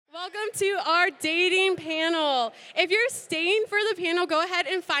welcome to our dating panel. If you're staying for the panel, go ahead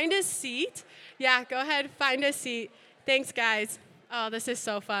and find a seat. Yeah, go ahead, find a seat. Thanks, guys. Oh, this is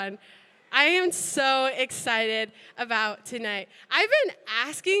so fun. I am so excited about tonight. I've been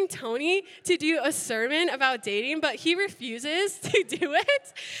asking Tony to do a sermon about dating, but he refuses to do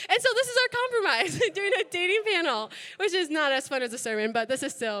it. And so this is our compromise, doing a dating panel, which is not as fun as a sermon, but this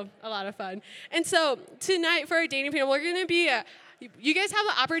is still a lot of fun. And so tonight for our dating panel, we're going to be you guys have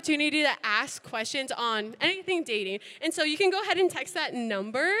the opportunity to ask questions on anything dating. And so you can go ahead and text that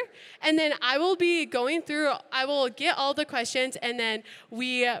number, and then I will be going through, I will get all the questions, and then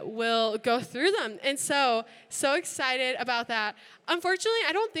we will go through them. And so excited about that. Unfortunately,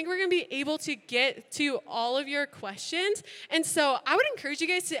 I don't think we're going to be able to get to all of your questions. And so I would encourage you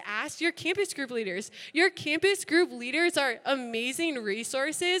guys to ask your campus group leaders. Your campus group leaders are amazing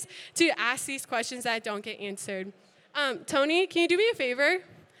resources to ask these questions that don't get answered. Tony, can you do me a favor?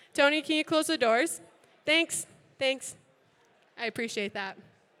 Tony, can you close the doors? Thanks. I appreciate that.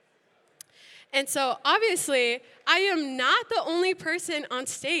 And so, obviously, I am not the only person on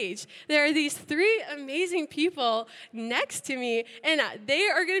stage. There are these three amazing people next to me, and they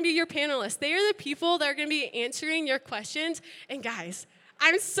are going to be your panelists. They are the people that are going to be answering your questions. And guys,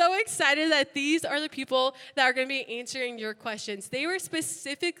 I'm so excited that these are the people that are going to be answering your questions. They were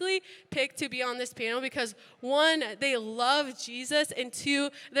specifically picked to be on this panel because, one, they love Jesus, and two,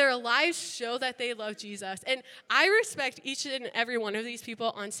 their lives show that they love Jesus. And I respect each and every one of these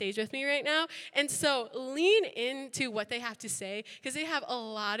people on stage with me right now. And so lean into what they have to say because they have a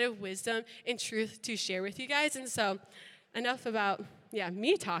lot of wisdom and truth to share with you guys. And so enough about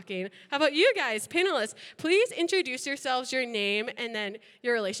me talking. How about you guys, panelists? Please introduce yourselves, your name, and then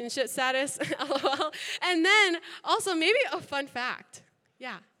your relationship status, LOL. And then also maybe a fun fact.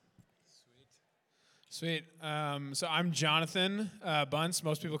 Yeah. Sweet. So I'm Jonathan Bunce.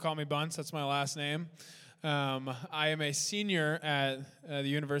 Most people call me Bunce. That's my last name. I am a senior at the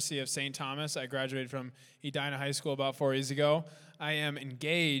University of St. Thomas. I graduated from Edina High School about 4 years ago. I am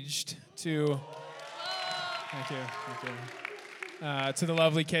engaged to... Thank you. To the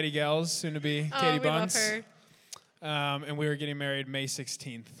lovely Katie Gels, soon to be Katie Bunce. Love her. And we were getting married May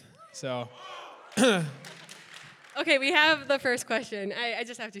 16th. So. Okay, we have the first question. I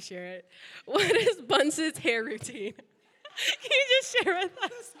just have to share it. What is Bunce's hair routine? Can you just share with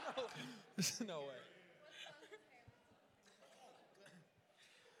us? There's no way.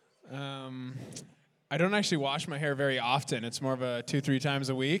 I don't actually wash my hair very often. It's more of a 2-3 times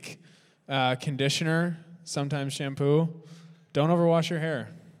a week. Conditioner, sometimes shampoo. Don't overwash your hair.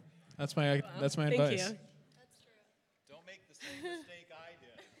 That's my advice. Thank you. That's true. Don't make the same mistake I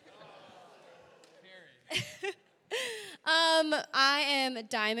did. I am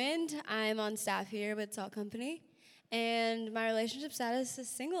Diamond. I'm on staff here with Salt Company, and my relationship status is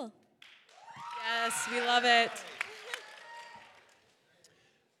single. Yes, we love it.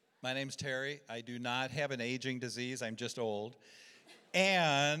 My name's Terry. I do not have an aging disease. I'm just old.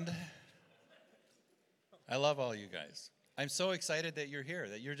 And I love all you guys. I'm so excited that you're here,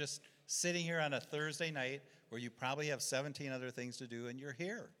 that you're just sitting here on a Thursday night where you probably have 17 other things to do, and you're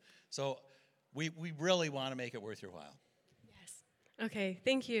here. So we really want to make it worth your while. Okay,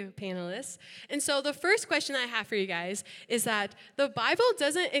 thank you, panelists. And so the first question I have for you guys is that the Bible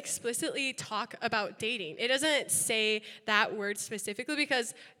doesn't explicitly talk about dating. It doesn't say that word specifically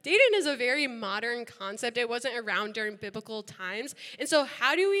because dating is a very modern concept. It wasn't around during biblical times. And so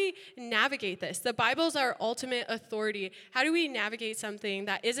how do we navigate this? The Bible's our ultimate authority. How do we navigate something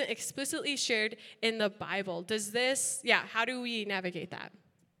that isn't explicitly shared in the Bible? How do we navigate that?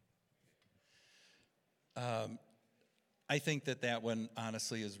 I think that one,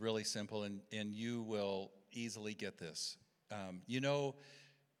 honestly, is really simple, and you will easily get this.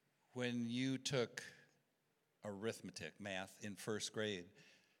 When you took arithmetic, math, in first grade,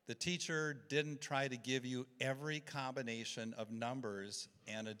 the teacher didn't try to give you every combination of numbers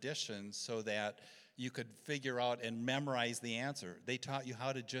and additions so that you could figure out and memorize the answer. They taught you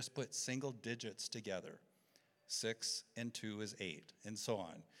how to just put single digits together. 6 and 2 is 8, and so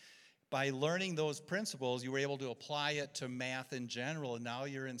on. By learning those principles, you were able to apply it to math in general, and now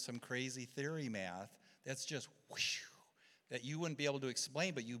you're in some crazy theory math that's just whoosh, that you wouldn't be able to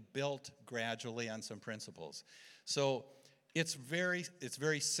explain, but you built gradually on some principles. So it's very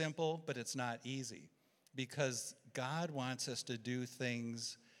simple, but it's not easy because God wants us to do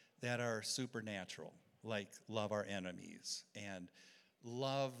things that are supernatural, like love our enemies and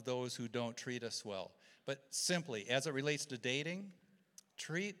love those who don't treat us well. But simply, as it relates to dating,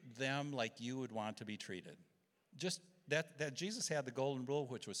 treat them like you would want to be treated. Just that Jesus had the golden rule,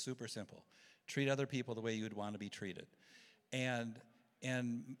 which was super simple. Treat other people the way you would want to be treated. And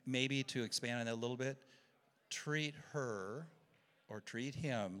And maybe to expand on that a little bit, treat her or treat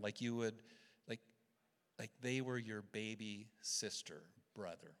him like you would, like they were your baby sister,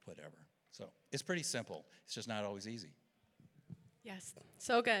 brother, whatever. So it's pretty simple. It's just not always easy. Yes,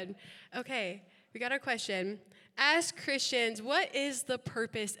 so good. Okay, we got a question. As Christians, what is the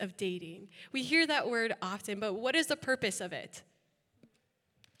purpose of dating? We hear that word often, but what is the purpose of it?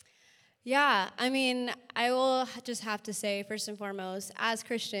 Yeah, I mean, I will just have to say, first and foremost, as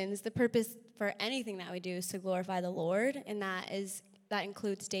Christians, the purpose for anything that we do is to glorify the Lord, and that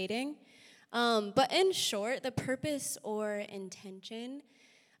includes dating. But in short, the purpose or intention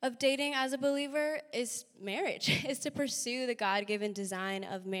of dating as a believer is marriage, is to pursue the God-given design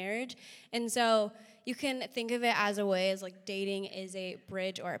of marriage. And so you can think of it as a way as like dating is a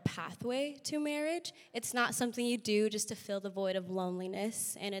bridge or a pathway to marriage. It's not something you do just to fill the void of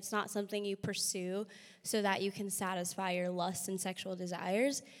loneliness, and it's not something you pursue so that you can satisfy your lust and sexual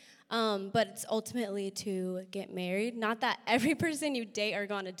desires. But it's ultimately to get married. Not that every person you date or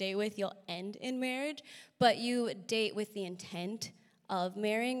go on a date with, you'll end in marriage, but you date with the intent of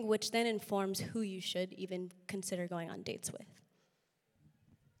marrying, which then informs who you should even consider going on dates with.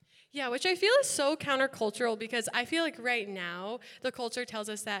 Yeah, which I feel is so countercultural, because I feel like right now the culture tells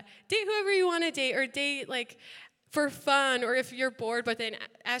us that date whoever you want to date, or date like for fun, or if you're bored. But then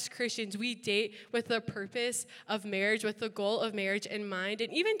as Christians, we date with the purpose of marriage, with the goal of marriage in mind.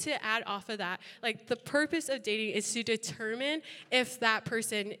 And even to add off of that, like the purpose of dating is to determine if that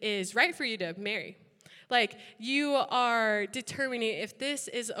person is right for you to marry. Like, you are determining if this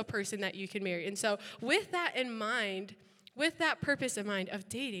is a person that you can marry. And so with that in mind, with that purpose in mind of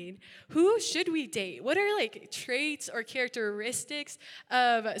dating, who should we date? What are like traits or characteristics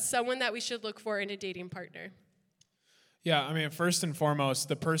of someone that we should look for in a dating partner? Yeah, I mean, first and foremost,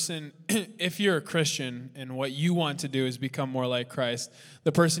 the person, if you're a Christian and what you want to do is become more like Christ,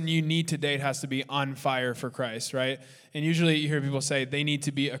 the person you need to date has to be on fire for Christ, right? And usually you hear people say they need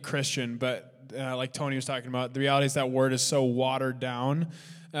to be a Christian, but like Tony was talking about, the reality is that word is so watered down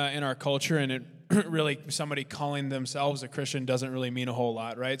in our culture, and it really, somebody calling themselves a Christian doesn't really mean a whole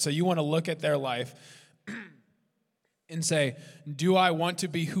lot, right? So you want to look at their life and say, do I want to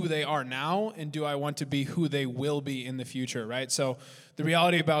be who they are now, and do I want to be who they will be in the future, right? So the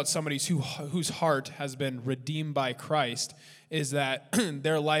reality about somebody whose heart has been redeemed by Christ is that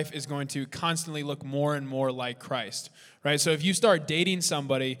their life is going to constantly look more and more like Christ, right? So if you start dating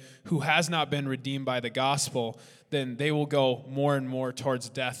somebody who has not been redeemed by the gospel, then they will go more and more towards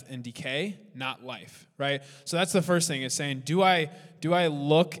death and decay, not life, right? So that's the first thing, is saying, do I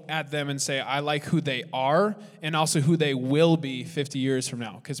look at them and say, I like who they are, and also who they will be 50 years from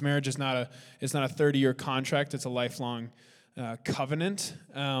now? Because marriage is not a 30-year contract, it's a lifelong covenant.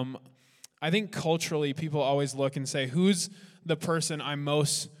 I think culturally, people always look and say, who's the person I'm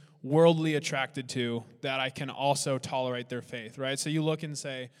most worldly attracted to that I can also tolerate their faith, right? So you look and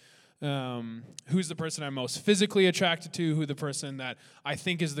say, who's the person I'm most physically attracted to, who's the person that I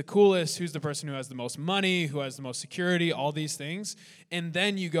think is the coolest, who's the person who has the most money, who has the most security, all these things. And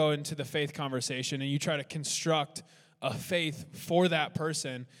then you go into the faith conversation and you try to construct a faith for that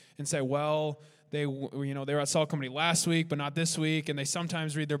person and say, well, they were at Salt Company last week, but not this week, and they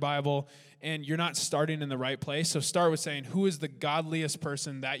sometimes read their Bible, and you're not starting in the right place. So start with saying, who is the godliest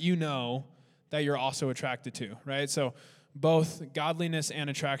person that you know that you're also attracted to, right? So both godliness and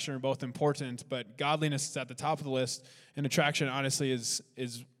attraction are both important, but godliness is at the top of the list, and attraction, honestly, is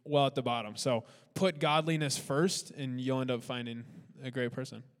well at the bottom. So put godliness first, and you'll end up finding a great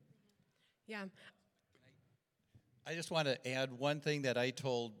person. Yeah. I just want to add one thing that I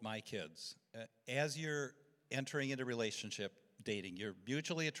told my kids. As you're entering into relationship, dating, you're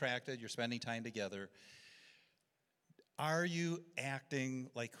mutually attracted, you're spending time together. Are you acting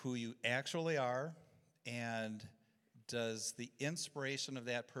like who you actually are? And does the inspiration of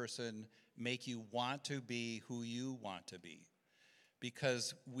that person make you want to be who you want to be?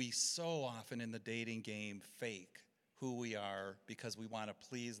 Because we so often in the dating game fake who we are because we want to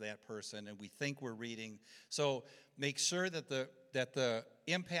please that person, and we think we're reading. So make sure that the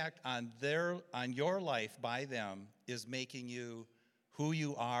impact on your life by them is making you who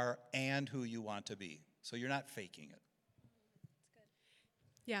you are and who you want to be. So you're not faking it.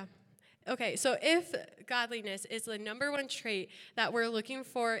 Yeah. Okay, so if godliness is the number one trait that we're looking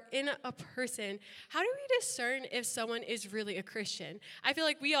for in a person, how do we discern if someone is really a Christian? I feel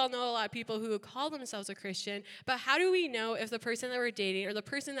like we all know a lot of people who call themselves a Christian, but how do we know if the person that we're dating or the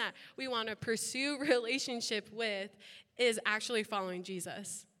person that we want to pursue relationship with is actually following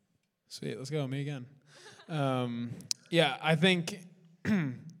Jesus? Sweet, let's go, me again. Yeah, I think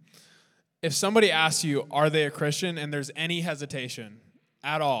if somebody asks you, are they a Christian, and there's any hesitation,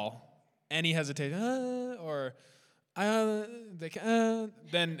 at all, any hesitation, or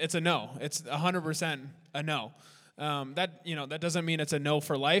then it's a no. It's 100% a no. That doesn't mean it's a no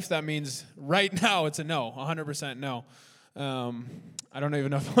for life. That means right now it's a no, 100% no. I don't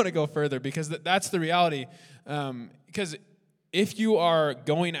even know if I want to go further because that's the reality. Because if you are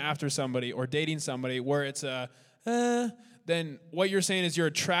going after somebody or dating somebody where it's then what you're saying is your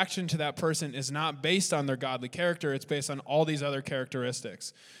attraction to that person is not based on their godly character. It's based on all these other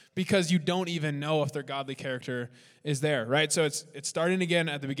characteristics because you don't even know if their godly character is there, right? So it's starting again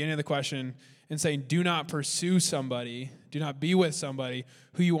at the beginning of the question and saying, do not pursue somebody, do not be with somebody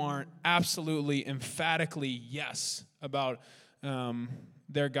who you aren't absolutely, emphatically yes about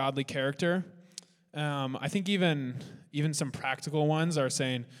their godly character. I think even some practical ones are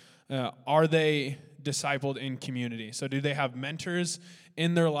saying, are they discipled in community? So do they have mentors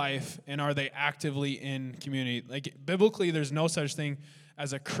in their life, and are they actively in community? Like biblically, there's no such thing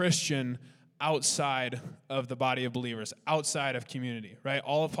as a Christian outside of the body of believers, outside of community, right?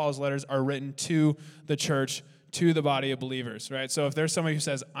 All of Paul's letters are written to the church, to the body of believers, right? So if there's somebody who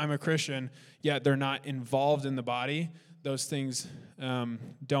says, I'm a Christian, yet they're not involved in the body, those things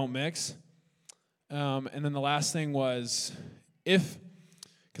don't mix. And then the last thing was,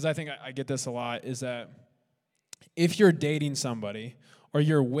 because I think I get this a lot, is that if you're dating somebody or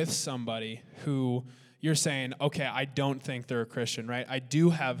you're with somebody who you're saying, okay, I don't think they're a Christian, right? I do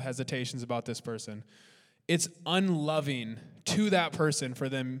have hesitations about this person. It's unloving to that person for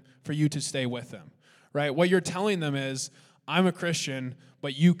you to stay with them, right? What you're telling them is, I'm a Christian,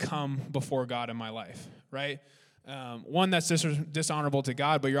 but you come before God in my life, right? One, that's dishonorable to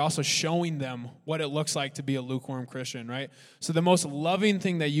God, but you're also showing them what it looks like to be a lukewarm Christian, right? So the most loving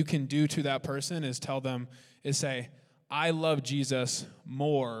thing that you can do to that person is say, I love Jesus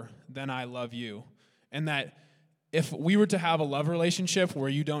more than I love you. And that if we were to have a love relationship where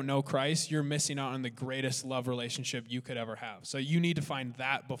you don't know Christ, you're missing out on the greatest love relationship you could ever have. So you need to find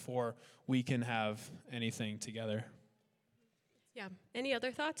that before we can have anything together. Yeah. Any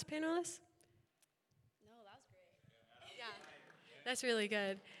other thoughts, panelists? That's really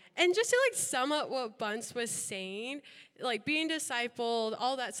good. And just to sum up what Bunce was saying, being discipled,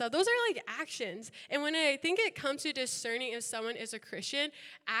 all that stuff, those are actions. And when I think it comes to discerning if someone is a Christian,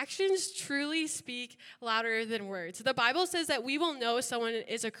 actions truly speak louder than words. The Bible says that we will know someone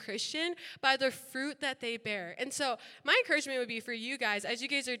is a Christian by the fruit that they bear. And so my encouragement would be for you guys, as you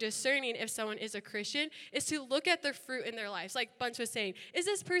guys are discerning if someone is a Christian, is to look at the fruit in their lives. Like Bunce was saying, is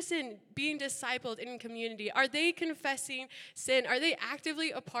this person being discipled in community? Are they confessing sin? Are they actively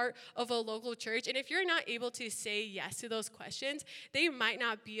a part of a local church? And if you're not able to say yes to those questions, they might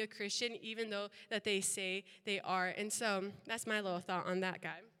not be a Christian, even though that they say they are. And so that's my little thought on that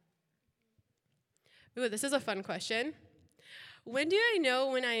guy. Ooh, this is a fun question. When do I know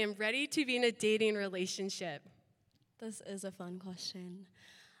when I am ready to be in a dating relationship? This is a fun question.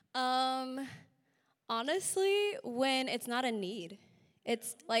 Honestly, when it's not a need.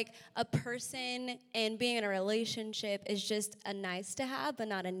 It's like a person and being in a relationship is just a nice to have, but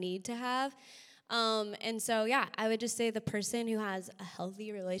not a need to have. And so, I would just say the person who has a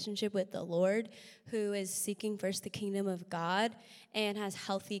healthy relationship with the Lord, who is seeking first the kingdom of God and has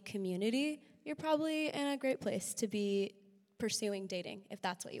healthy community, you're probably in a great place to be pursuing dating, if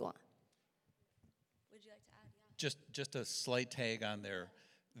that's what you want. Would you like to add? Just a slight tag on there.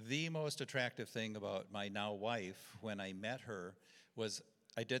 The most attractive thing about my now wife, when I met her, was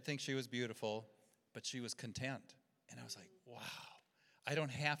I did think she was beautiful, but she was content. And I was like, wow, I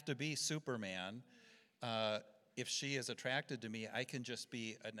don't have to be Superman. If she is attracted to me, I can just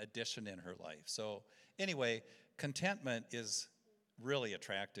be an addition in her life. So anyway, contentment is really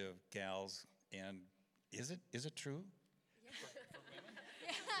attractive, gals. And is it true?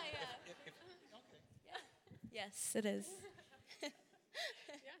 Yeah. Yes, it is.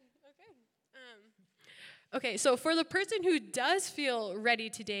 Okay, so for the person who does feel ready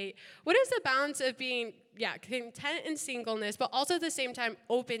to date, what is the balance of being, content in singleness, but also at the same time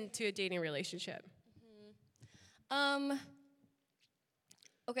open to a dating relationship?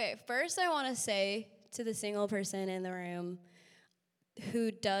 Okay, first I want to say to the single person in the room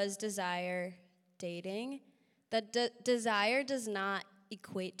who does desire dating, that desire does not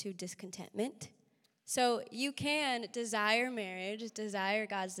equate to discontentment. So you can desire marriage, desire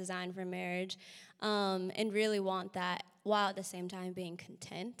God's design for marriage, and really want that while at the same time being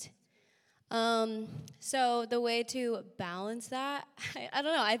content. So the way to balance that, I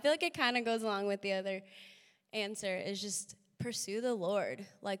don't know, I feel like it kind of goes along with the other answer, is just pursue the Lord.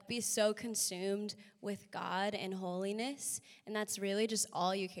 Be so consumed with God and holiness, and that's really just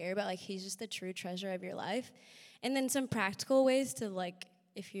all you care about. He's just the true treasure of your life. And then some practical ways to,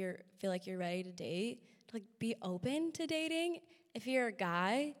 if you feel like you're ready to date, like be open to dating. If you're a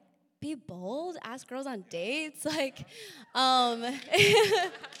guy, be bold, ask girls on dates, like,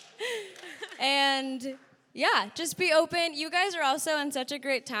 and yeah, just be open. You guys are also in such a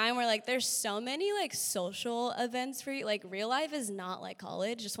great time where like there's so many like social events for you. Like real life is not like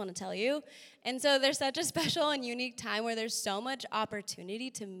college, just want to tell you. And so there's such a special and unique time where there's so much opportunity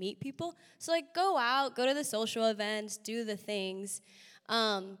to meet people. So like go out, go to the social events, do the things.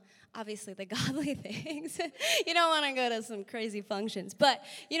 Obviously the godly things. You don't want to go to some crazy functions, but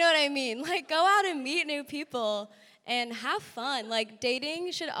you know what I mean? Like go out and meet new people and have fun. Like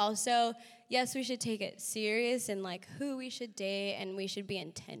dating should also, yes, we should take it serious and like who we should date and we should be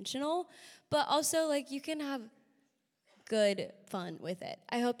intentional, but also like you can have good fun with it.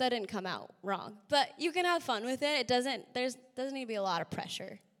 I hope that didn't come out wrong, but you can have fun with it. It doesn't need to be a lot of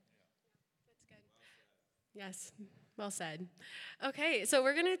pressure. That's good. Yes. Well said. Okay, so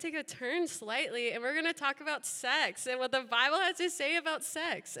we're going to take a turn slightly, and we're going to talk about sex and what the Bible has to say about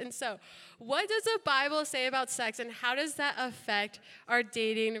sex. And so, what does the Bible say about sex, and how does that affect our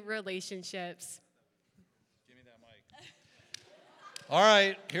dating relationships? Give me that mic. All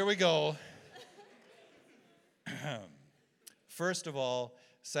right, here we go. First of all,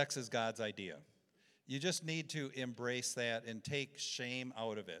 sex is God's idea. You just need to embrace that and take shame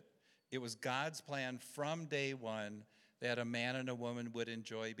out of it. It was God's plan from day one that a man and a woman would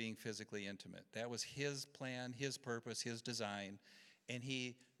enjoy being physically intimate. That was his plan, his purpose, his design, and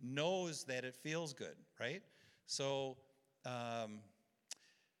he knows that it feels good, right? So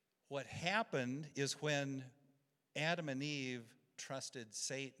what happened is when Adam and Eve trusted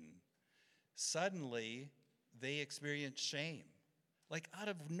Satan, suddenly they experienced shame. Like out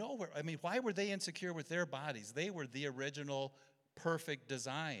of nowhere. I mean, why were they insecure with their bodies? They were the original perfect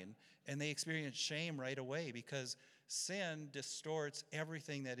design, and they experienced shame right away because sin distorts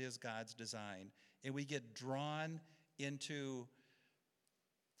everything that is God's design, and we get drawn into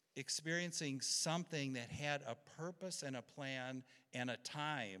experiencing something that had a purpose and a plan and a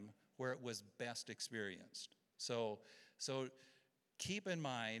time where it was best experienced. So keep in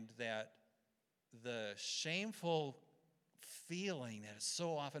mind that the shameful feeling that is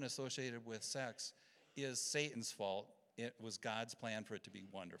so often associated with sex is Satan's fault. It was God's plan for it to be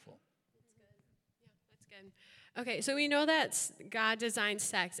wonderful. That's good. Okay, so we know that God designed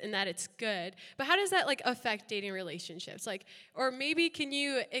sex and that it's good, but how does that like affect dating relationships? Like, or maybe can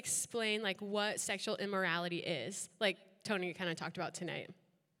you explain like what sexual immorality is? Like Tony kind of talked about tonight.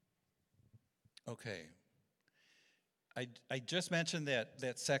 Okay. I just mentioned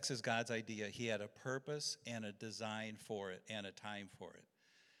that sex is God's idea. He had a purpose and a design for it and a time for it.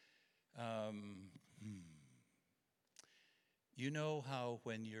 You know how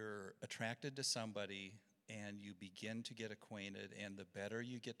when you're attracted to somebody and you begin to get acquainted, and the better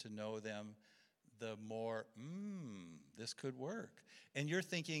you get to know them, the more, this could work. And you're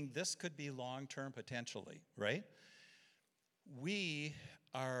thinking this could be long-term potentially, right? We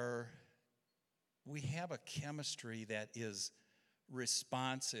have a chemistry that is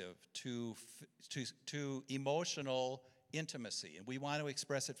responsive to emotional intimacy, and we want to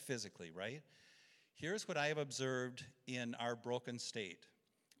express it physically, right? Here's what I have observed in our broken state.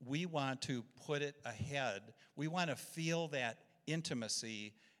 We want to put it ahead. We want to feel that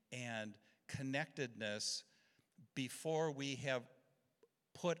intimacy and connectedness before we have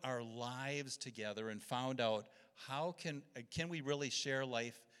put our lives together and found out how can we really share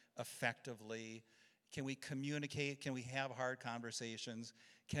life effectively? Can we communicate? Can we have hard conversations?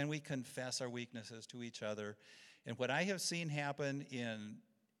 Can we confess our weaknesses to each other? And what I have seen happen in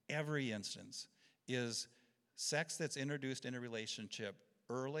every instance is sex that's introduced in a relationship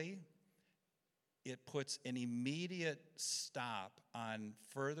early, it puts an immediate stop on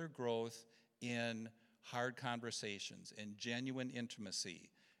further growth in hard conversations and genuine intimacy.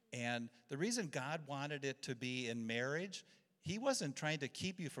 And the reason God wanted it to be in marriage, he wasn't trying to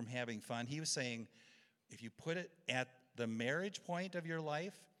keep you from having fun. He was saying, if you put it at the marriage point of your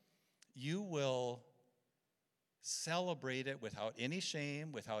life, you will celebrate it without any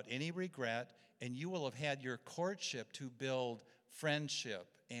shame, without any regret, and you will have had your courtship to build friendship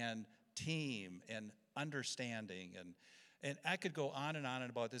and team and understanding. And I could go on and on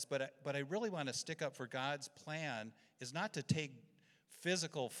about this, but I really want to stick up for God's plan is not to take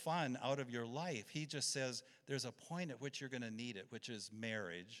physical fun out of your life. He just says there's a point at which you're going to need it, which is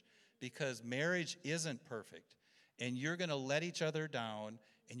marriage, because marriage isn't perfect. And you're going to let each other down,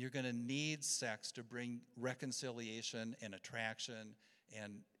 and you're going to need sex to bring reconciliation and attraction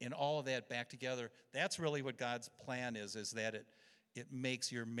and all of that back together. That's really what God's plan is that it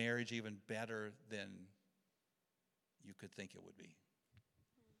makes your marriage even better than you could think it would be.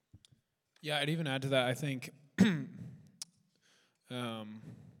 Yeah, I'd even add to that, I think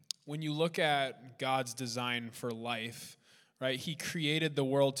when you look at God's design for life, right, he created the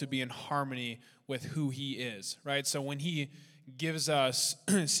world to be in harmony with who he is, right? So when he gives us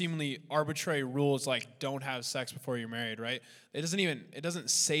seemingly arbitrary rules like don't have sex before you're married, right? It doesn't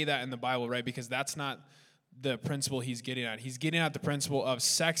say that in the Bible, right? Because that's not the principle he's getting at. He's getting at the principle of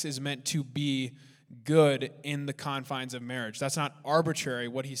sex is meant to be good in the confines of marriage. That's not arbitrary.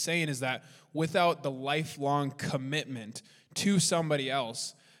 What he's saying is that without the lifelong commitment to somebody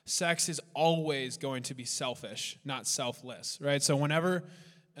else, sex is always going to be selfish, not selfless, right? So whenever,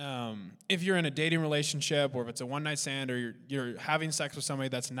 if you're in a dating relationship or if it's a one-night stand or you're having sex with somebody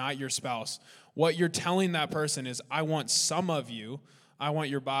that's not your spouse, what you're telling that person is, I want some of you, I want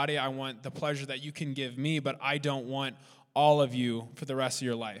your body, I want the pleasure that you can give me, but I don't want all of you for the rest of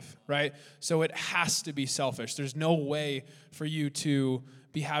your life, right? So it has to be selfish. There's no way for you to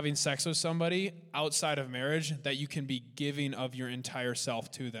be having sex with somebody outside of marriage that you can be giving of your entire self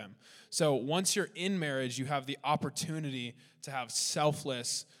to them. So once you're in marriage, you have the opportunity to have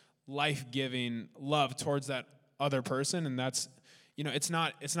selfless, life-giving love towards that other person, and that's, it's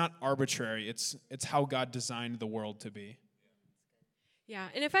not arbitrary. It's how God designed the world to be. Yeah,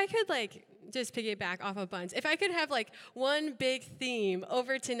 and if I could just piggyback off of Buns, if I could have one big theme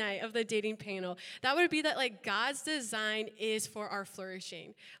over tonight of the dating panel, that would be that God's design is for our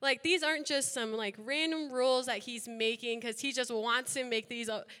flourishing. These aren't just some random rules that he's making because he just wants to make these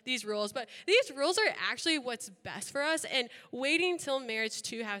rules, but these rules are actually what's best for us, and waiting till marriage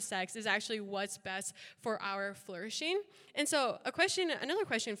to have sex is actually what's best for our flourishing. And so another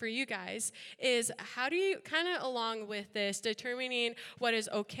question for you guys is, how do you kind of along with this determining what is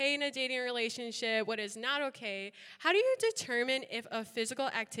okay in a dating relationship, what is not okay, how do you determine if a physical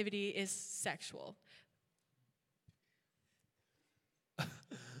activity is sexual?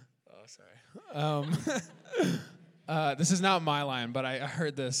 This is not my line, but I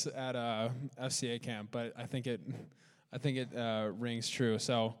heard this at FCA camp, but I think it rings true.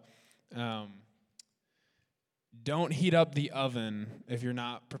 So, don't heat up the oven if you're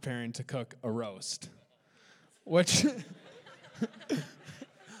not preparing to cook a roast, which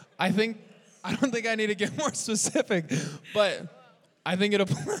I don't think I need to get more specific, but I think it'll.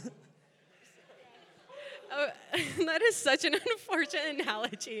 Oh, that is such an unfortunate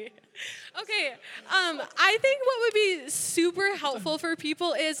analogy. Okay, I think what would be super helpful for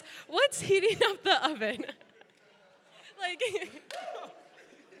people is, what's heating up the oven?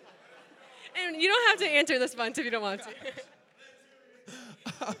 And you don't have to answer this, Bunch, if you don't want to.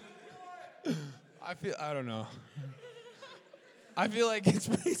 I don't know. I feel like it's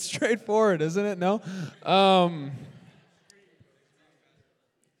pretty straightforward, isn't it? No?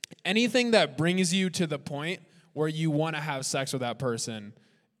 Anything that brings you to the point where you want to have sex with that person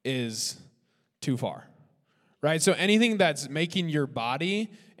is too far, right? So anything that's making your body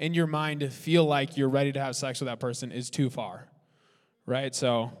and your mind feel like you're ready to have sex with that person is too far, right?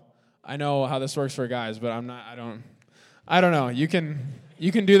 So I know how this works for guys, but I don't know. You can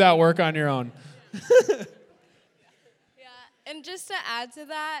do that work on your own. And just to add to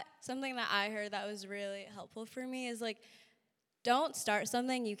that, something that I heard that was really helpful for me is don't start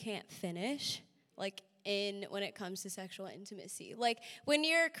something you can't finish, when it comes to sexual intimacy. When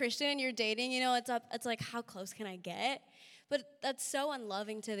you're a Christian, you're dating, it's how close can I get? But that's so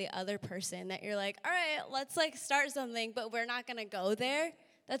unloving to the other person that you're all right, let's start something, but we're not gonna go there.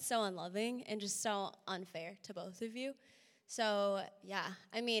 That's so unloving and just so unfair to both of you. So yeah,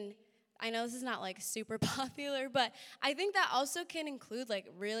 I know this is not super popular, but I think that also can include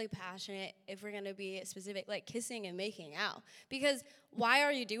really passionate, if we're gonna be specific, kissing and making out. Because why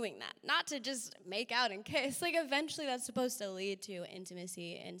are you doing that? Not to just make out and kiss. Eventually that's supposed to lead to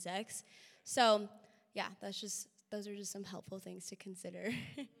intimacy and sex. So yeah, those are just some helpful things to consider.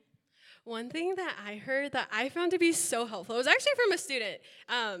 One thing that I heard that I found to be so helpful, it was actually from a student.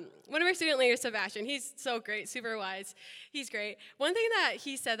 One of our student leaders, Sebastian, he's so great, super wise. He's great. One thing that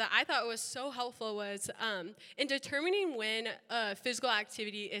he said that I thought was so helpful was in determining when a physical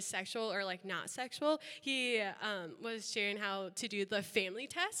activity is sexual or not sexual, he was sharing how to do the family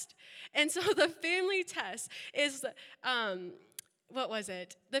test. And so the family test is... what was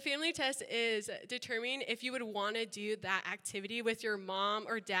it? The family test is determining if you would want to do that activity with your mom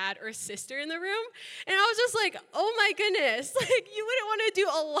or dad or sister in the room. And I was just oh my goodness, you wouldn't want to do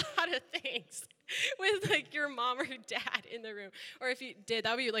a lot of things. with like your mom or dad in the room, or if you did,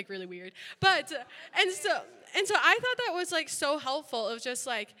 that would be like really weird. But and so I thought that was like so helpful. It was just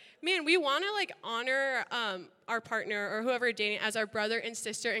like, man, we want to like honor our partner or whoever we're dating as our brother and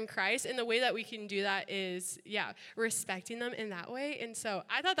sister in Christ, and the way that we can do that is respecting them in that way. And so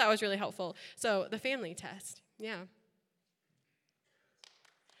I thought that was really helpful. So the family test, yeah.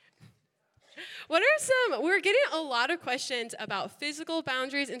 We're getting a lot of questions about physical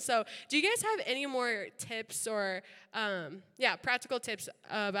boundaries, and so do you guys have any more tips or, practical tips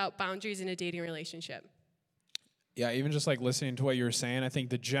about boundaries in a dating relationship? Yeah, even just like listening to what you were saying, I think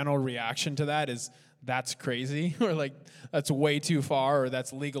the general reaction to that is that's crazy, or like that's way too far, or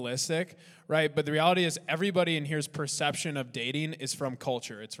that's legalistic, right? But the reality is everybody in here's perception of dating is from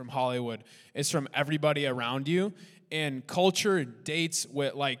culture. It's from Hollywood. It's from everybody around you. And culture dates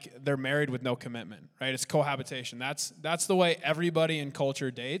with like they're married with no commitment, right? It's cohabitation. That's the way everybody in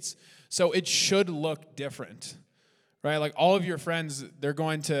culture dates. So it should look different, right? Like all of your friends,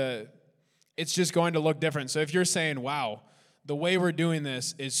 it's just going to look different. So if you're saying, wow, the way we're doing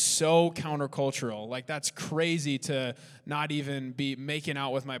this is so countercultural, like that's crazy to not even be making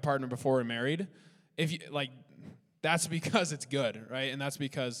out with my partner before we're married. If you like, that's because it's good, right? And that's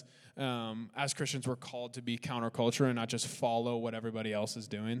because as Christians, we're called to be counterculture and not just follow what everybody else is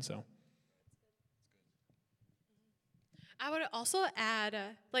doing. So I would also add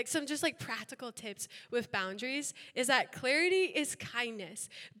some just like practical tips with boundaries is that clarity is kindness.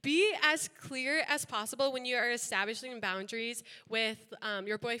 Be as clear as possible when you are establishing boundaries with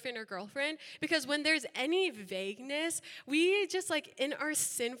your boyfriend or girlfriend, because when there's any vagueness, we just like in our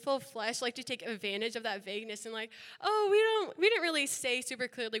sinful flesh like to take advantage of that vagueness and like, oh, we didn't really say super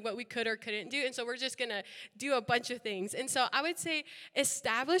clearly what we could or couldn't do, and so we're just gonna do a bunch of things. And so I would say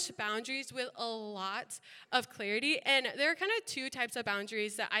establish boundaries with a lot of clarity, and there are kind of two types of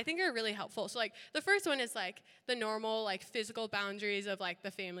boundaries that I think are really helpful. So like the first one is like the normal like physical boundaries of like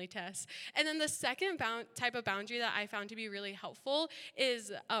the family test. And then the second type of boundary that I found to be really helpful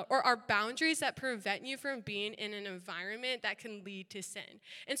is or are boundaries that prevent you from being in an environment that can lead to sin.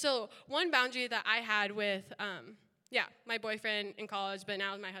 And so one boundary that I had with my boyfriend in college, but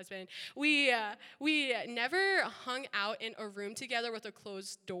now my husband, we never hung out in a room together with a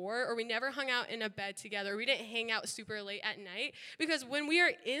closed door, or we never hung out in a bed together. We didn't hang out super late at night, because when we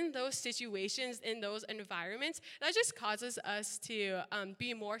are in those situations, in those environments, that just causes us to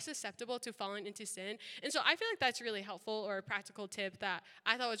be more susceptible to falling into sin. And so I feel like that's really helpful, or a practical tip that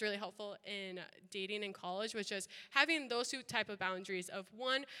I thought was really helpful in dating in college, was just having those two type of boundaries of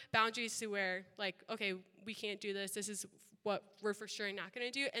one, boundaries to where like, okay, we can't do this. This is what we're for sure not going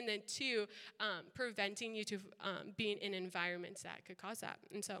to do. And then two, preventing you to being in environments that could cause that.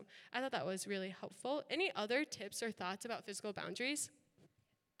 And so I thought that was really helpful. Any other tips or thoughts about physical boundaries?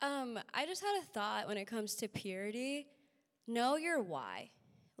 I just had a thought when it comes to purity. Know your why.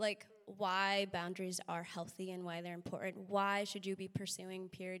 Like why boundaries are healthy and why they're important. Why should you be pursuing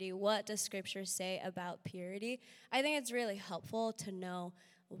purity? What does Scripture say about purity? I think it's really helpful to know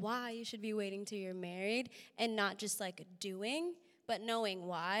why you should be waiting till you're married, and not just like doing, but knowing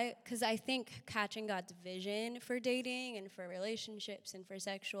why. Because I think catching God's vision for dating and for relationships and for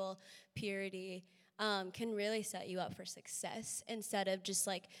sexual purity can really set you up for success, instead of just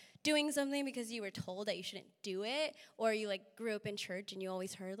like doing something because you were told that you shouldn't do it, or you like grew up in church and you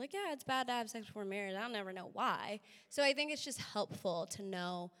always heard like, yeah, it's bad to have sex before marriage. I'll never know why. So I think it's just helpful to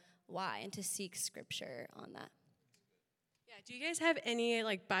know why and to seek Scripture on that. Yeah, do you guys have any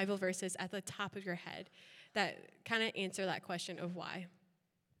like Bible verses at the top of your head that kind of answer that question of why?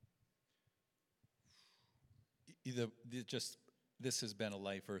 This has been a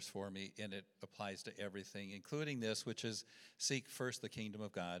life verse for me, and it applies to everything, including this, which is seek first the kingdom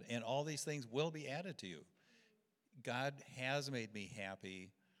of God, and all these things will be added to you. God has made me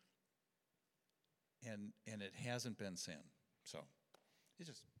happy, and it hasn't been sin. So it's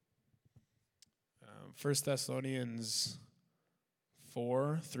just 1 Thessalonians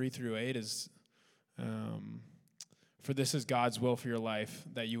 4:3-8 is, for this is God's will for your life,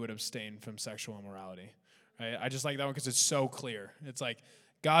 that you would abstain from sexual immorality. Right? I just like that one because it's so clear. It's like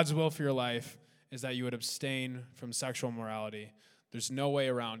God's will for your life is that you would abstain from sexual immorality. There's no way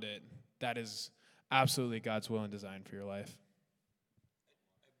around it. That is absolutely God's will and design for your life.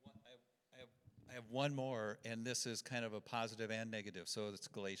 I have one more, and this is kind of a positive and negative. So it's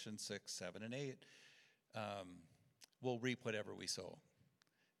Galatians 6, 7, and 8. We'll reap whatever we sow.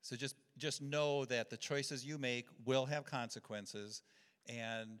 So just know that the choices you make will have consequences,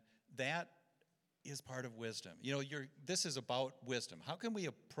 and that is part of wisdom. You know, this is about wisdom. How can we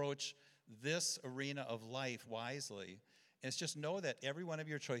approach this arena of life wisely And it's just know that every one of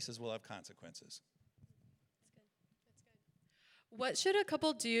your choices will have consequences. What should a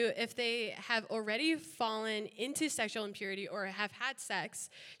couple do if they have already fallen into sexual impurity or have had sex?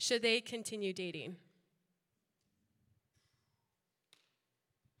 Should they continue dating?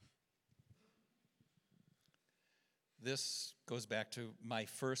 This goes back to my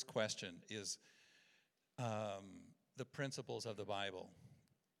first question is the principles of the Bible.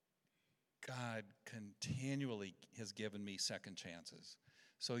 God continually has given me second chances.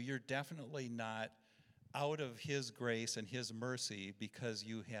 So you're definitely not out of his grace and his mercy because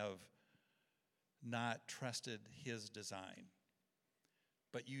you have not trusted his design.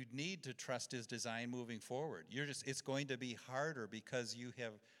 But you need to trust his design moving forward. It's going to be harder because you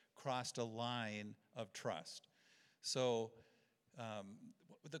have crossed a line of trust. So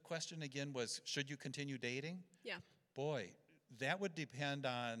the question again was, should you continue dating? Yeah. Boy, that would depend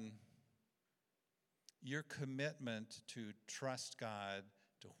on your commitment to trust God,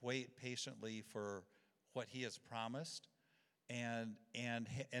 to wait patiently for what he has promised, and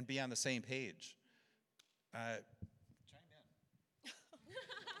be on the same page. Chime in.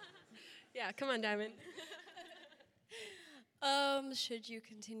 Yeah, come on, Diamond. Should you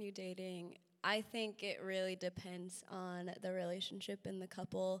continue dating? I think it really depends on the relationship and the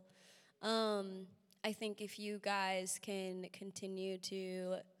couple. I think if you guys can continue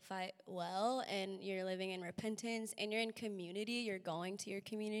to fight well and you're living in repentance and you're in community, you're going to your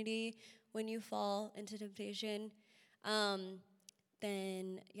community when you fall into temptation,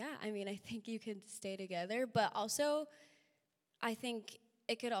 then yeah, I mean, I think you could stay together. But also, I think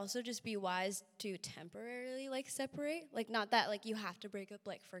it could also just be wise to temporarily separate. Not that you have to break up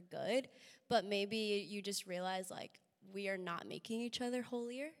for good, but maybe you just realize we are not making each other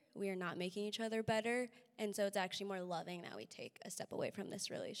holier. We are not making each other better. And so it's actually more loving that we take a step away from this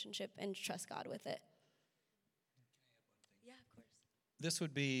relationship and trust God with it. Yeah, of course. This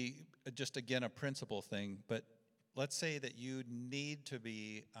would be just, again, a principle thing, but let's say that you need to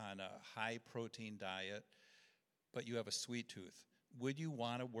be on a high-protein diet, but you have a sweet tooth. Would you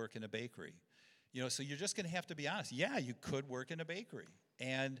want to work in a bakery? So you're just going to have to be honest. Yeah, you could work in a bakery.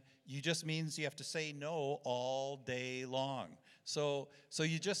 And you just means you have to say no all day long. So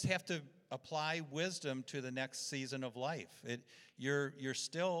you just have to apply wisdom to the next season of life. You're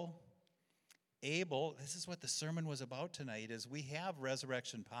still able, this is what the sermon was about tonight, is we have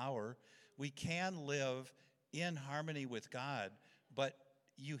resurrection power. We can live in harmony with God, but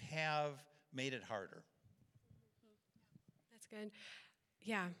you have made it harder. That's good.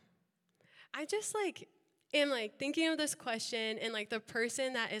 Yeah. I just am thinking of this question and the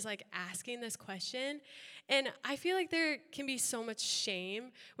person that is asking this question, and I feel there can be so much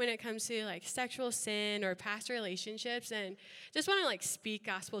shame when it comes to sexual sin or past relationships, and just want to speak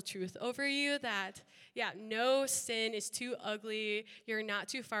gospel truth over you that no sin is too ugly. You're not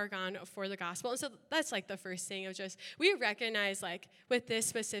too far gone for the gospel. And so that's the first thing of just, we recognize with this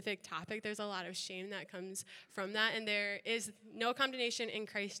specific topic, there's a lot of shame that comes from that, and there is no condemnation in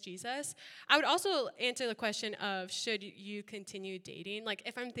Christ Jesus. I would also answer the question of, should you continue dating?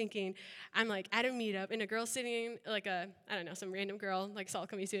 If I'm thinking, I'm at a meetup and a girl sitting, some random girl, Salt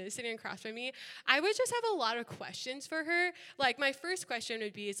coming to it, sitting across from me, I would just have a lot of questions for her. My first question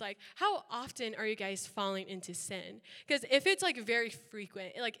would be, how often are you guys falling into sin? Because if it's very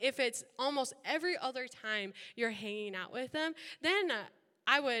frequent, if it's almost every other time you're hanging out with them, then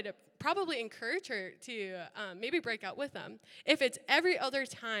I would probably encourage her to maybe break out with them. If it's every other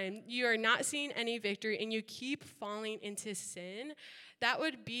time you are not seeing any victory and you keep falling into sin, that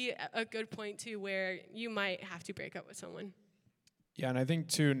would be a good point to where you might have to break up with someone. Yeah, and I think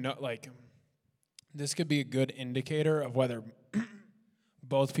too, this could be a good indicator of whether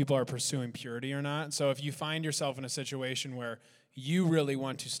both people are pursuing purity or not. So if you find yourself in a situation where you really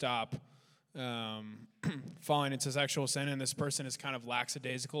want to stop falling into sexual sin and this person is kind of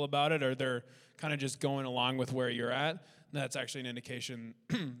lackadaisical about it, or they're kind of just going along with where you're at, that's actually an indication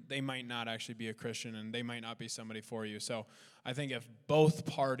they might not actually be a Christian and they might not be somebody for you. So I think if both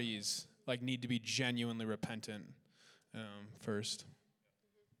parties need to be genuinely repentant first.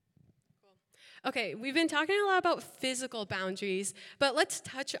 Okay, we've been talking a lot about physical boundaries, but let's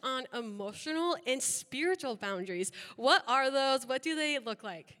touch on emotional and spiritual boundaries. What are those? What do they look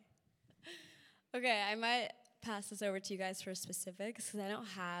like? Okay, I might pass this over to you guys for specifics because I don't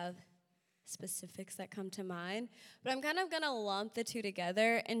have specifics that come to mind. But I'm kind of going to lump the two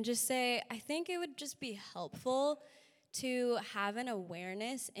together and just say I think it would just be helpful to have an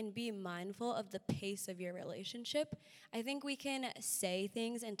awareness and be mindful of the pace of your relationship. I think we can say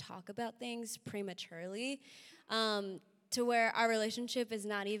things and talk about things prematurely to where our relationship is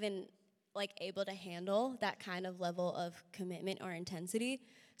not even like able to handle that kind of level of commitment or intensity.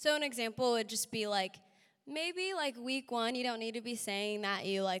 So an example would just be like, maybe like week 1, you don't need to be saying that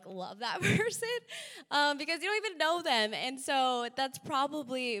you like love that person because you don't even know them. And so that's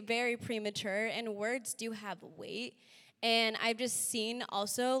probably very premature, and words do have weight. And I've just seen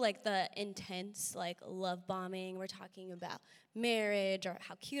also like the intense like love bombing. We're talking about marriage or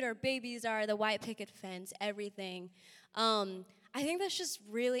how cute our babies are, the white picket fence, everything. I think that's just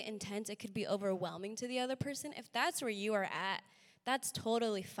really intense. It could be overwhelming to the other person. If that's where you are at, that's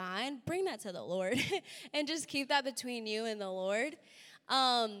totally fine. Bring that to the Lord and just keep that between you and the Lord.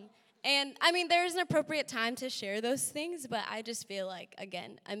 And I mean, there's an appropriate time to share those things, but I just feel like,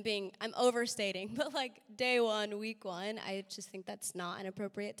 again, I'm overstating, but like day 1, week 1, I just think that's not an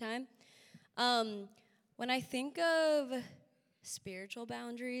appropriate time. When I think of spiritual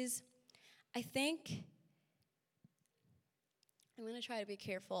boundaries, I think, I'm going to try to be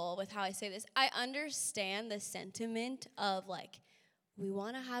careful with how I say this. I understand the sentiment of like, we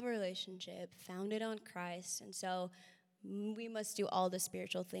want to have a relationship founded on Christ, and so we must do all the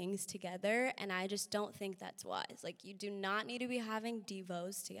spiritual things together, and I just don't think that's wise. Like, you do not need to be having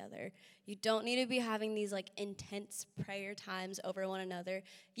devos together. You don't need to be having these like intense prayer times over one another.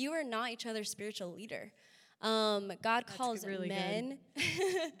 You are not each other's spiritual leader. God calls really men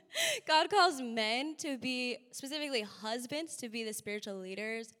God calls men to be, specifically husbands, to be the spiritual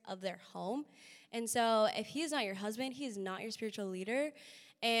leaders of their home. And so if he's not your husband, he's not your spiritual leader.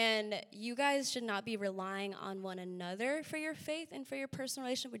 And you guys should not be relying on one another for your faith and for your personal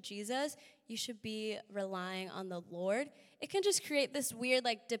relationship with Jesus. You should be relying on the Lord. It can just create this weird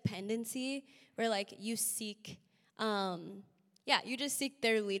like dependency where like you seek you just seek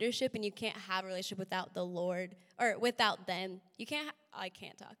their leadership, and you can't have a relationship without the Lord, or without them. I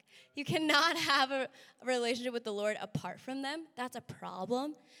can't talk. You cannot have a relationship with the Lord apart from them. That's a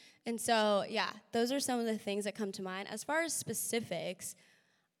problem. And so, those are some of the things that come to mind. As far as specifics,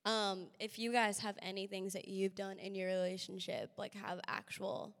 if you guys have any things that you've done in your relationship, like have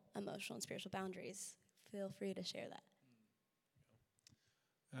actual emotional and spiritual boundaries, feel free to share that.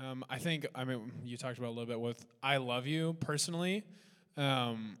 You talked about a little bit with I love you personally.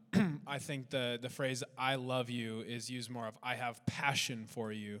 I think the phrase I love you is used more of I have passion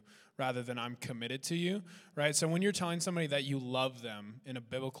for you rather than I'm committed to you, right? So when you're telling somebody that you love them in a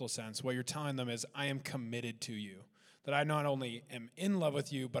biblical sense, what you're telling them is I am committed to you. That I not only am in love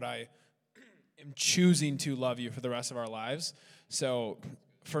with you, but I am choosing to love you for the rest of our lives. So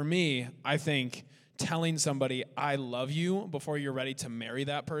for me, I think telling somebody I love you before you're ready to marry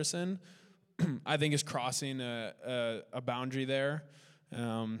that person, I think is crossing a boundary there.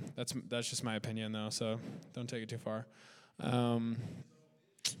 That's just my opinion, though, so don't take it too far.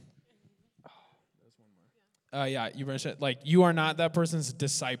 You mentioned, like, you are not that person's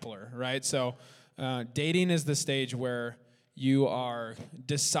discipler, right? So dating is the stage where you are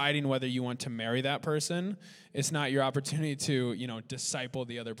deciding whether you want to marry that person. It's not your opportunity to, disciple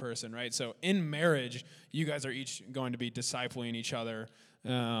the other person, right? So in marriage, you guys are each going to be discipling each other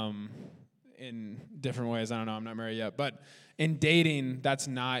in different ways. I don't know, I'm not married yet. But in dating, that's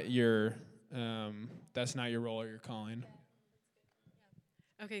not your role or your calling.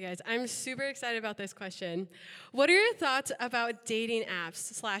 Okay, guys, I'm super excited about this question. What are your thoughts about dating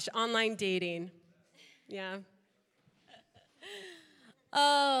apps / online dating? Yeah.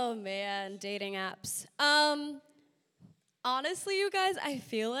 Oh, man, dating apps. Honestly, you guys, I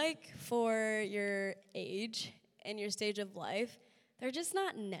feel like for your age and your stage of life, they're just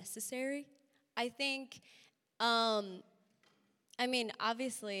not necessary. I think,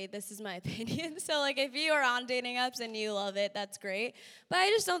 obviously, this is my opinion. So, like, if you are on dating apps and you love it, that's great. But I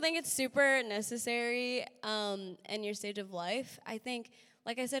just don't think it's super necessary in your stage of life. I think,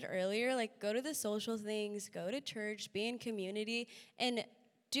 like I said earlier, like, go to the social things, go to church, be in community, and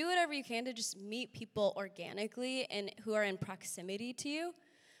do whatever you can to just meet people organically and who are in proximity to you.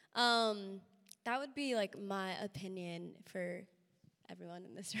 That would be, like, my opinion for everyone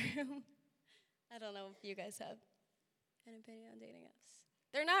in this room. I don't know if you guys have an opinion on dating apps.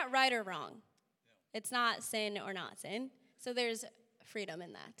 They're not right or wrong. No. It's not sin or not sin. So there's freedom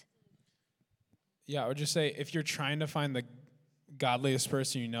in that. Yeah, I would just say if you're trying to find the godliest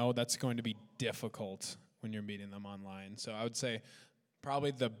person you know, that's going to be difficult when you're meeting them online. So I would say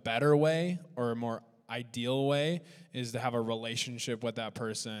probably the better way or a more ideal way is to have a relationship with that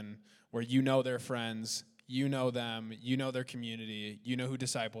person where you know their friends, you know them, you know their community, you know who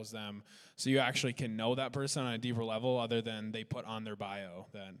disciples them, so you actually can know that person on a deeper level other than they put on their bio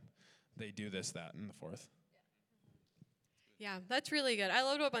that they do this, that, and the fourth. Yeah, that's really good. I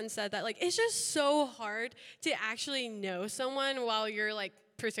loved what Ben said, that, like, it's just so hard to actually know someone while you're, like,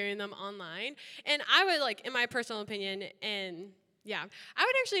 pursuing them online. And I would like, in my personal opinion, and yeah, I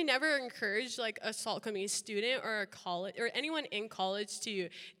would actually never encourage like a Salt Lake student or a college or anyone in college to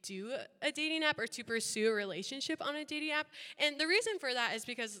do a dating app or to pursue a relationship on a dating app. And the reason for that is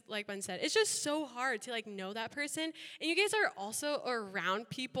because, like Ben said, it's just so hard to like know that person. And you guys are also around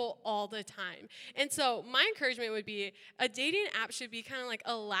people all the time. And so my encouragement would be a dating app should be kind of like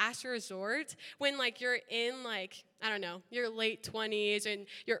a last resort when like you're in like, I don't know, your late 20s and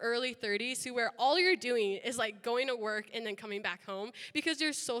your early 30s, so where all you're doing is like going to work and then coming back home because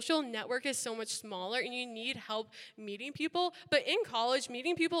your social network is so much smaller and you need help meeting people. But in college,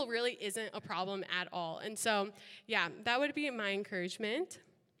 meeting people really isn't a problem at all. And so, yeah, that would be my encouragement.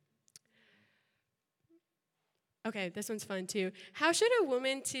 Okay, this one's fun too. How should a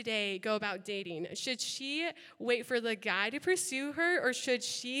woman today go about dating? Should she wait for the guy to pursue her, or should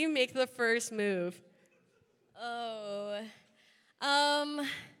she make the first move? Oh,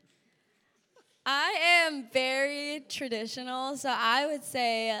 I am very traditional, so I would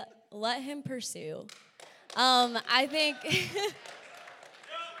say let him pursue. I think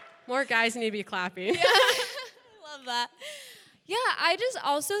More guys need to be clapping. love that. Yeah, I just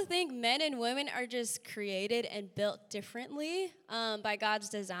also think men and women are just created and built differently by God's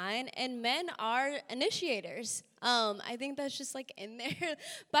design, and men are initiators. I think that's just like in their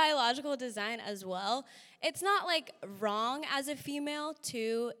biological design as well. It's not like wrong as a female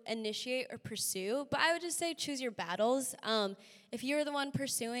to initiate or pursue, but I would just say choose your battles. If you're the one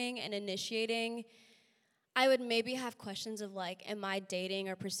pursuing and initiating, I would maybe have questions of like, am I dating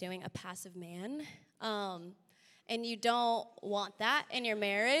or pursuing a passive man? And you don't want that in your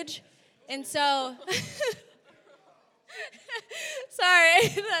marriage. And so,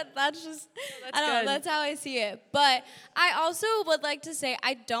 sorry, that's just, That's I don't know, good. that's how I see it. But I also would like to say,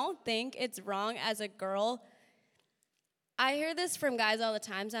 I don't think it's wrong as a girl. I hear this from guys all the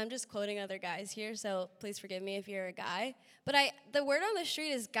time, so I'm just quoting other guys here, so please forgive me if you're a guy. But the word on the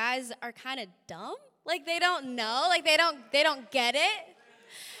street is guys are kind of dumb. Like, they don't know, like, they don't get it.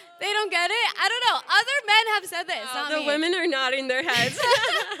 They don't get it? I don't know. Other men have said this, not The me. women are nodding their heads.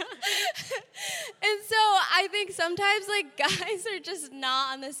 And so I think sometimes, like, guys are just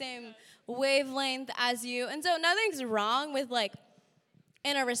not on the same wavelength as you. And so nothing's wrong with, like,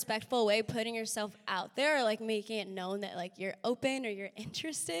 in a respectful way, putting yourself out there or, like, making it known that, like, you're open or you're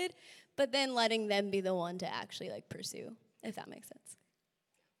interested, but then letting them be the one to actually, like, pursue, if that makes sense.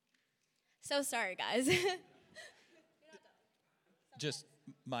 So sorry, guys. Just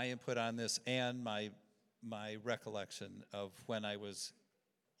my input on this and my recollection of when I was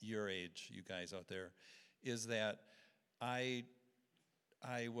your age, you guys out there, is that I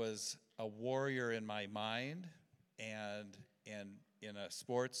was a warrior in my mind, and in a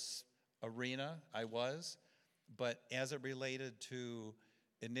sports arena I was, but as it related to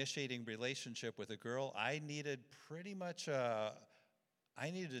initiating relationship with a girl, I needed pretty much I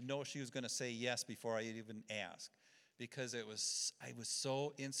needed to know she was going to say yes before I even asked, because I was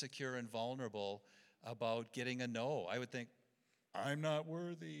so insecure and vulnerable about getting a no. I would think, I'm not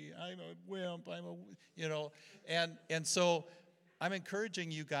worthy, I'm a wimp, and so I'm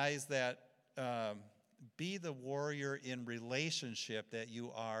encouraging you guys that be the warrior in relationship that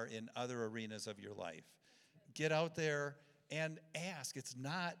you are in other arenas of your life. Get out there and ask. It's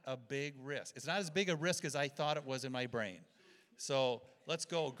not a big risk. It's not as big a risk as I thought it was in my brain. So let's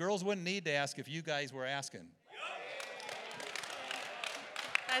go. Girls wouldn't need to ask if you guys were asking.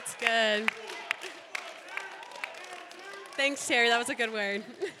 That's good. Thanks, Terry. That was a good word.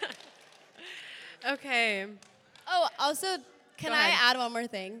 Okay. Oh, also, can Go I ahead. add one more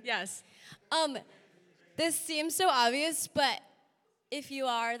thing? Yes. This seems so obvious, but if you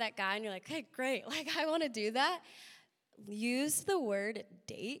are that guy and you're like, hey, great, like, I want to do that, use the word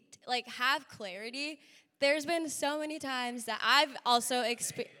date. Like, have clarity. There's been so many times that I've also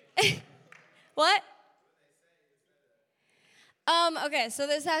experienced. What? Okay, so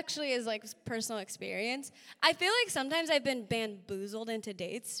this actually is like personal experience. I feel like sometimes I've been bamboozled into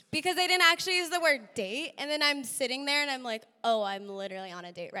dates because they didn't actually use the word date, and then I'm sitting there and I'm like, oh, I'm literally on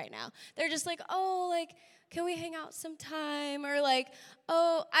a date right now. They're just like, oh, like, can we hang out sometime? Or like,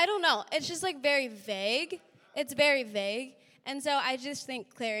 oh, I don't know. It's just like very vague. It's very vague. And so I just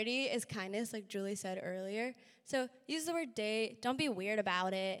think clarity is kindness, like Julie said earlier. So use the word date. Don't be weird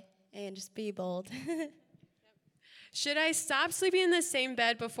about it, and just be bold. Should I stop sleeping in the same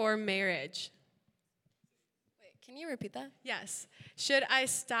bed before marriage? Wait, can you repeat that? Yes. Should I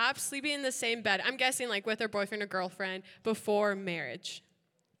stop sleeping in the same bed? I'm guessing like with her boyfriend or girlfriend before marriage.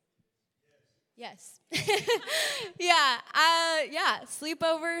 Yes. Yeah.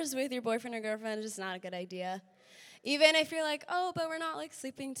 Sleepovers with your boyfriend or girlfriend is just not a good idea. even if you're like, oh, but we're not like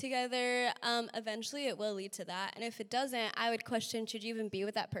sleeping together, eventually it will lead to that. And if it doesn't, I would question, should you even be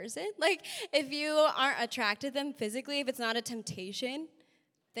with that person? Like, if you aren't attracted to them physically, if it's not a temptation,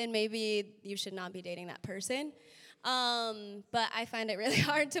 then maybe you should not be dating that person. But I find it really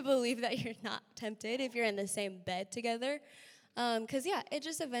hard to believe that you're not tempted if you're in the same bed together. Because, yeah, it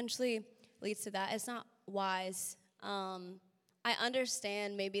just eventually leads to that. It's not wise. I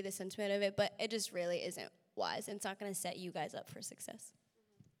understand maybe the sentiment of it, but it just really isn't wise. And it's not going to set you guys up for success.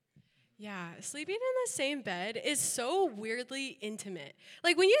 Yeah, sleeping in the same bed is so weirdly intimate.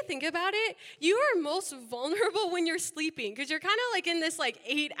 Like, when you think about it, you are most vulnerable when you're sleeping because you're kind of like in this like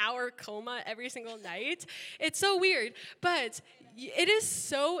 8-hour coma every single night. It's so weird, but it is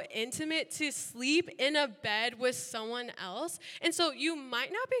so intimate to sleep in a bed with someone else. And so you might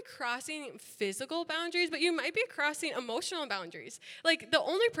not be crossing physical boundaries, but you might be crossing emotional boundaries. Like, the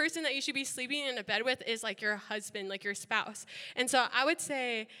only person that you should be sleeping in a bed with is like your husband, like your spouse. And so I would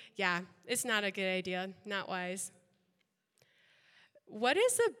say, yeah, it's not a good idea, not wise. What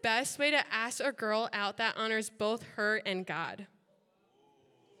is the best way to ask a girl out that honors both her and God?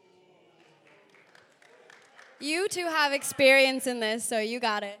 You two have experience in this, so you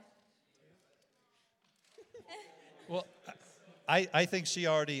got it. Well, I think she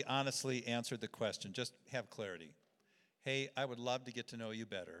already honestly answered the question. Just have clarity. Hey, I would love to get to know you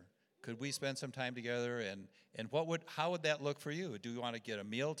better. Could we spend some time together? And how would that look for you? Do you want to get a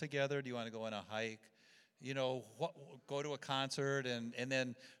meal together? Do you want to go on a hike? You know, go to a concert and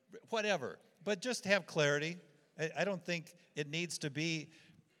then whatever. But just have clarity. I don't think it needs to be.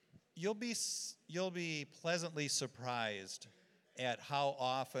 You'll be pleasantly surprised at how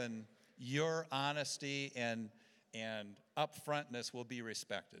often your honesty and upfrontness will be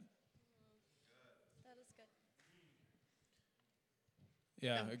respected. That is good.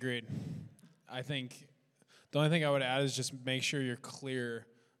 Yeah, agreed. I think the only thing I would add is just make sure you're clear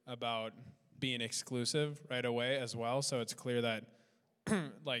about being exclusive right away as well. So it's clear that,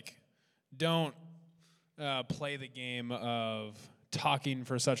 like, don't play the game of talking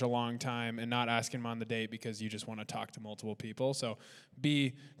for such a long time and not asking them on the date because you just want to talk to multiple people. So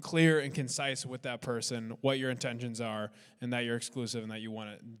be clear and concise with that person, what your intentions are, and that you're exclusive and that you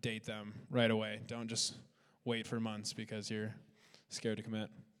want to date them right away. Don't just wait for months because you're scared to commit.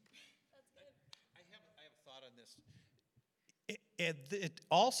 I have a thought on this. It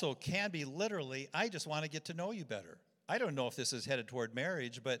also can be literally, I just want to get to know you better. I don't know if this is headed toward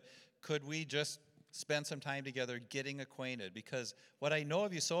marriage, but could we just spend some time together getting acquainted? Because what I know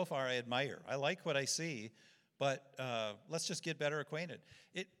of you so far, I admire. I like what I see, but let's just get better acquainted.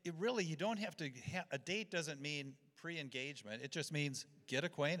 It really, you don't have to, a date doesn't mean pre-engagement. It just means get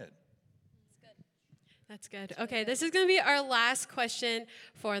acquainted. That's good. Okay, this is going to be our last question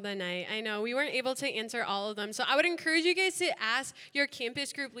for the night. I know we weren't able to answer all of them, so I would encourage you guys to ask your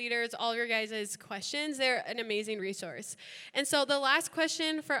campus group leaders all your guys' questions. They're an amazing resource. And so the last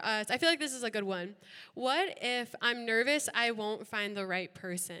question for us, I feel like this is a good one. What if I'm nervous I won't find the right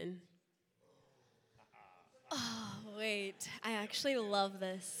person? Oh, wait. I actually love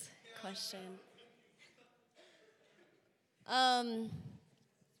this question.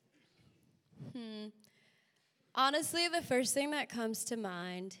 Honestly, the first thing that comes to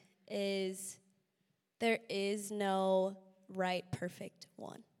mind is there is no right, perfect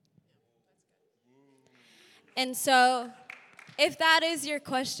one. And so, if that is your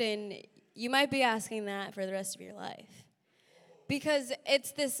question, you might be asking that for the rest of your life. Because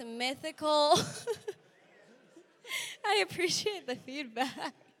it's this mythical. I appreciate the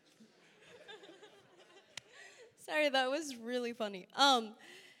feedback. Sorry, that was really funny.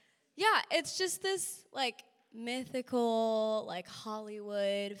 Yeah, it's just this, like, mythical, like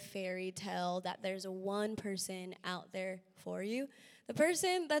Hollywood fairy tale that there's one person out there for you. The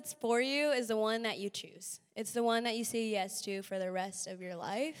person that's for you is the one that you choose. It's the one that you say yes to for the rest of your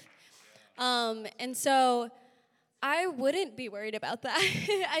life. And so I wouldn't be worried about that.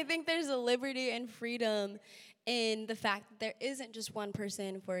 I think there's a liberty and freedom in the fact that there isn't just one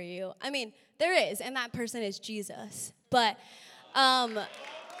person for you. I mean, there is, and that person is Jesus. But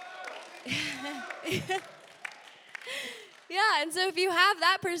yeah, and so if you have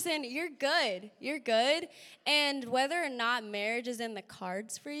that person, you're good. You're good. And whether or not marriage is in the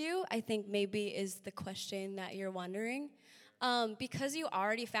cards for you, I think maybe is the question that you're wondering. Because you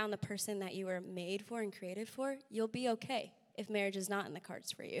already found the person that you were made for and created for, you'll be okay if marriage is not in the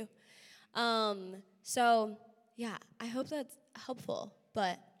cards for you. So, yeah, I hope that's helpful.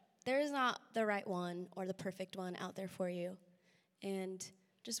 But there is not the right one or the perfect one out there for you. And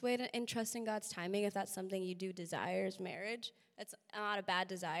just wait and trust in God's timing. If that's something you do desire is marriage, it's not a bad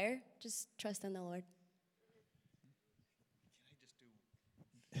desire. Just trust in the Lord.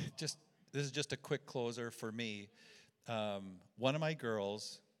 this is just a quick closer for me. One of my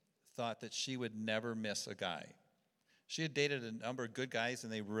girls thought that she would never miss a guy. She had dated a number of good guys,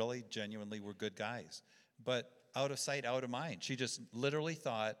 and they really genuinely were good guys. But out of sight, out of mind. She just literally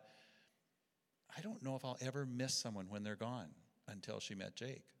thought, I don't know if I'll ever miss someone when they're gone, until she met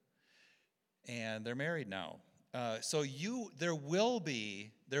Jake. And they're married now. So there will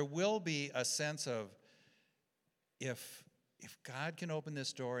be a sense of, if God can open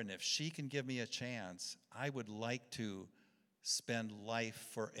this door and if she can give me a chance, I would like to spend life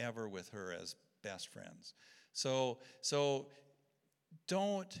forever with her as best friends. So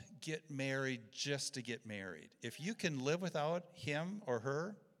don't get married just to get married. If you can live without him or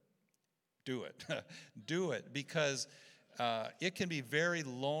her, do it. Do it, because it can be very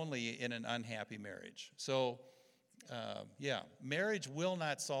lonely in an unhappy marriage. So, marriage will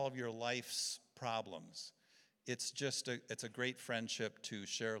not solve your life's problems. It's just it's a great friendship to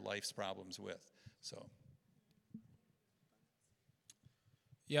share life's problems with. So,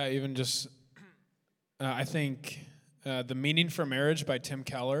 yeah, even just I think The Meaning for Marriage by Tim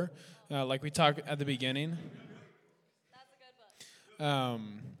Keller, like we talked at the beginning. That's a good book.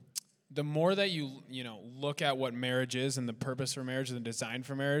 The more that you look at what marriage is and the purpose for marriage and the design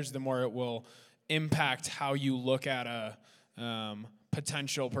for marriage, the more it will impact how you look at a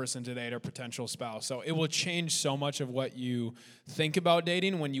potential person to date or potential spouse. So it will change so much of what you think about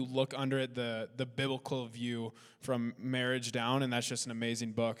dating when you look under it, the biblical view from marriage down, and that's just an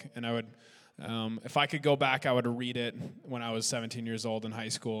amazing book. And I would, if I could go back, I would read it when I was 17 years old in high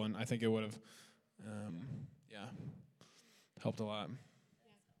school, and I think it would have, helped a lot.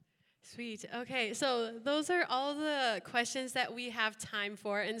 Sweet. Okay, so those are all the questions that we have time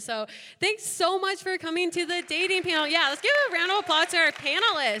for. And so thanks so much for coming to the dating panel. Yeah, let's give a round of applause to our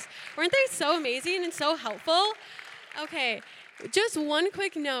panelists. Weren't they so amazing and so helpful? Okay, just one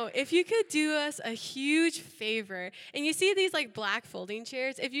quick note. If you could do us a huge favor, and you see these like black folding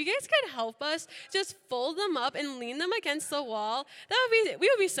chairs, if you guys could help us just fold them up and lean them against the wall, we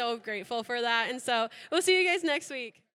would be so grateful for that. And so we'll see you guys next week.